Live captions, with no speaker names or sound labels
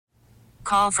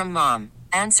Call from mom.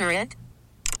 Answer it.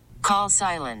 Call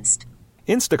silenced.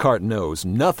 Instacart knows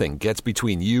nothing gets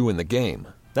between you and the game.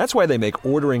 That's why they make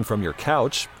ordering from your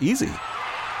couch easy.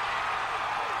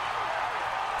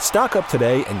 Stock up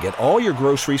today and get all your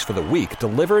groceries for the week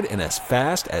delivered in as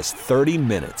fast as 30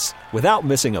 minutes without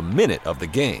missing a minute of the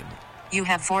game. You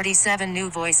have 47 new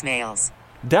voicemails.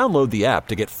 Download the app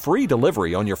to get free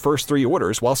delivery on your first 3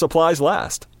 orders while supplies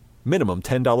last. Minimum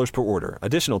 $10 per order.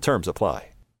 Additional terms apply.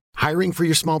 Hiring for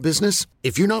your small business?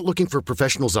 If you're not looking for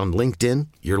professionals on LinkedIn,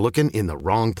 you're looking in the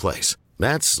wrong place.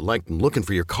 That's like looking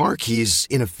for your car keys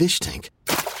in a fish tank.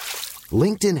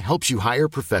 LinkedIn helps you hire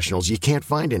professionals you can't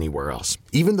find anywhere else,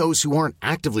 even those who aren't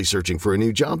actively searching for a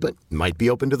new job but might be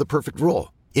open to the perfect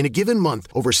role. In a given month,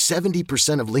 over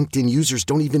 70% of LinkedIn users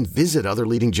don't even visit other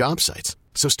leading job sites.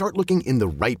 So start looking in the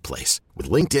right place. With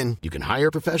LinkedIn, you can hire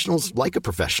professionals like a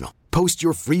professional. Post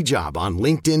your free job on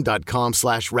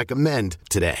linkedin.com/recommend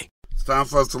today. It's time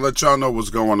for us to let y'all know what's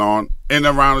going on in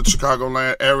and around the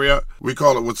Chicagoland area. We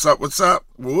call it What's Up, What's Up?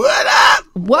 What up?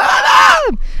 What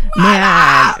up?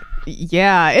 Man.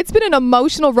 Yeah, it's been an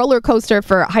emotional roller coaster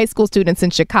for high school students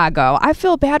in Chicago. I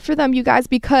feel bad for them, you guys,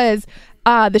 because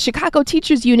the Chicago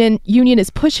Teachers Union is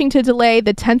pushing to delay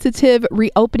the tentative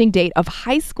reopening date of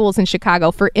high schools in Chicago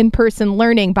for in-person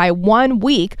learning by 1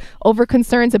 week over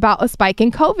concerns about a spike in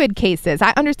COVID cases.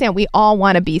 I understand we all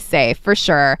want to be safe, for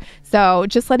sure. So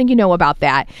just letting you know about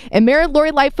that. And Mayor Lori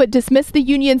Lightfoot dismissed the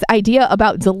union's idea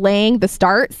about delaying the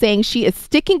start, saying she is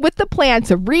sticking with the plan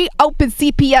to reopen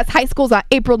CPS high schools on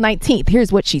April 19th.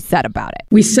 Here's what she said about it.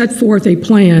 We set forth a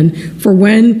plan for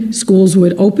when schools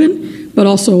would open, but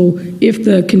also, if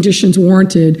the conditions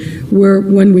warranted,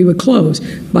 when we would close,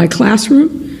 by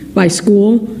classroom, by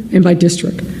school, and by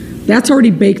district. That's already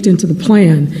baked into the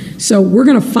plan. So we're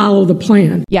going to follow the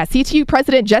plan. Yeah, CTU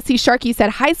President Jesse Sharkey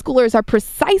said high schoolers are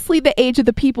precisely the age of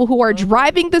the people who are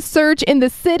driving the surge in the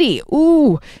city.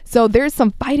 Ooh, so there's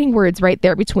some fighting words right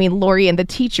there between Lori and the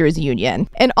teachers union.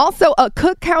 And also, a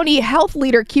Cook County health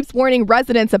leader keeps warning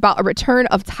residents about a return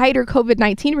of tighter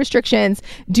COVID-19 restrictions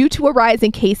due to a rise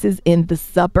in cases in the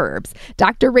suburbs.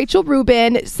 Dr. Rachel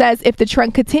Rubin says if the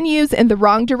trend continues in the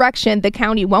wrong direction, the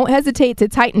county won't hesitate to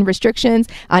tighten restrictions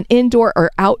on indoor or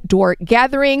outdoor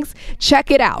gatherings. Check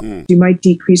it out. You might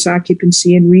decrease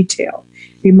occupancy in retail.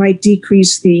 We might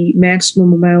decrease the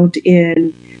maximum amount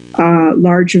in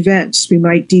large events. We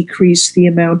might decrease the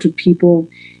amount of people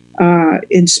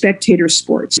in spectator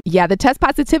sports. Yeah, the test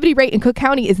positivity rate in Cook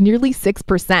County is nearly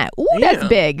 6%. Ooh, that's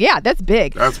big. Yeah, that's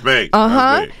big. That's big.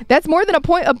 That's more than a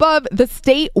point above the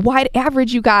statewide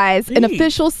average, you guys. And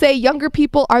officials say younger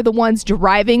people are the ones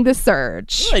driving the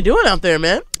surge. What are they doing out there,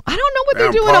 man? I don't know what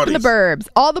they're doing up in the burbs.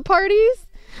 All the parties?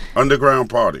 Underground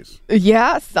parties.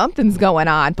 Yeah, something's going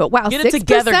on. But wow, Get it 6%?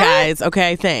 together, guys.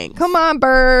 Okay, thanks. Come on,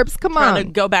 burbs. Come on. Trying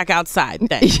to go back outside.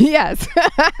 Thanks. Yes.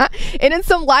 And in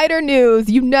some lighter news,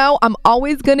 you know I'm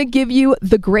always going to give you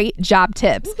the great job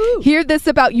tips. Woo-hoo. Hear this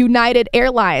about United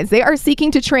Airlines. They are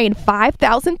seeking to train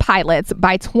 5,000 pilots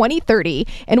by 2030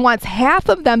 and wants half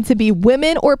of them to be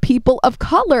women or people of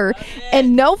color,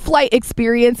 and no flight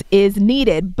experience is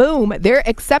needed. Boom. They're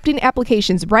accepting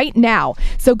applications right now.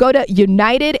 So go to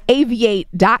UnitedAviate.com,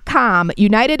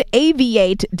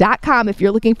 UnitedAviate.com if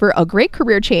you're looking for a great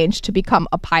career change to become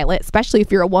a pilot, especially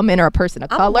if you're a woman or a person of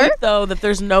color. I'm with, though, that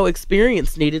there's no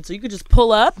experience needed, so you could just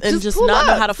pull up and just not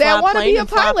know how to fly a plane. I want to be a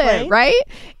pilot, right?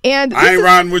 And I ain't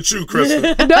riding with you,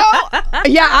 Krista. No,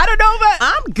 yeah, I don't know, but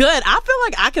I'm good. I feel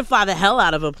like I could fly the hell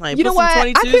out of a plane. You know what?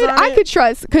 I could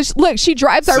trust, because look, she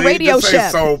drives our radio ship. This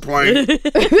ain't Soul Plane. This ain't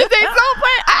Soul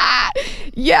Plane.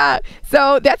 Yeah.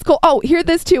 So that's cool. Oh, hear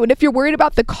this too. And if you're worried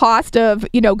about the cost of,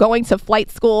 going to flight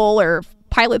school or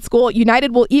pilot school,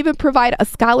 United will even provide a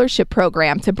scholarship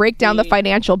program to break down the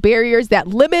financial barriers that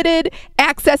limited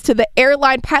access to the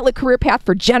airline pilot career path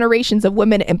for generations of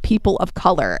women and people of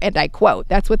color. And I quote,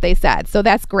 that's what they said. So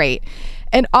that's great.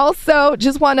 And also,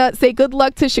 just want to say good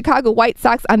luck to Chicago White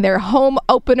Sox on their home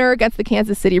opener against the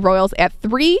Kansas City Royals at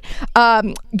 3.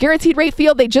 Guaranteed rate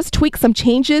field, they just tweaked some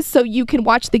changes so you can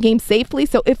watch the game safely.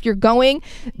 So if you're going,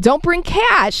 don't bring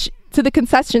cash to the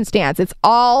concession stands. It's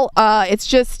all, it's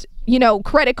just,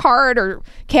 credit card or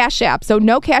Cash App. So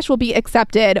no cash will be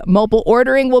accepted. Mobile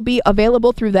ordering will be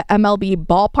available through the MLB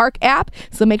Ballpark app.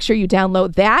 So make sure you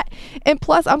download that. And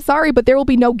plus, I'm sorry, but there will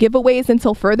be no giveaways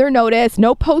until further notice,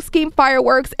 no post-game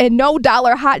fireworks, and no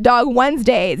 $1 hot dog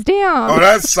Wednesdays. Damn. Oh,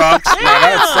 that sucks. No,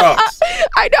 that sucks.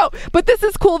 I know. But this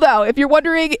is cool, though. If you're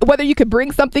wondering whether you could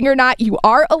bring something or not, you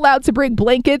are allowed to bring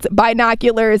blankets,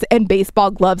 binoculars, and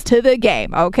baseball gloves to the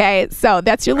game. Okay? So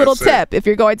that's your little tip if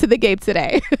you're going to the game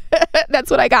today. That's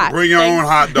what I got. Bring your own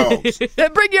hot dogs.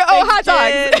 Bring your own hot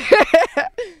dogs.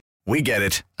 We get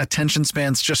it. Attention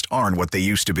spans just aren't what they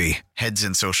used to be. Heads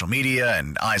in social media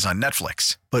and eyes on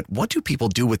Netflix. But what do people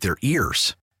do with their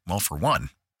ears? Well, for one,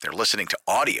 they're listening to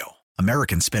audio.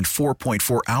 Americans spend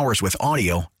 4.4 hours with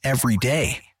audio every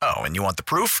day. Oh, and you want the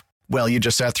proof? Well, you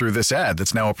just sat through this ad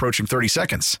that's now approaching 30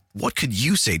 seconds. What could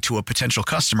you say to a potential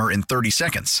customer in 30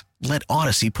 seconds? Let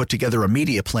Odyssey put together a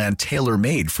media plan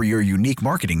tailor-made for your unique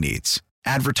marketing needs.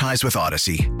 Advertise with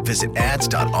Odyssey. Visit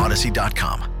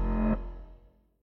ads.odyssey.com.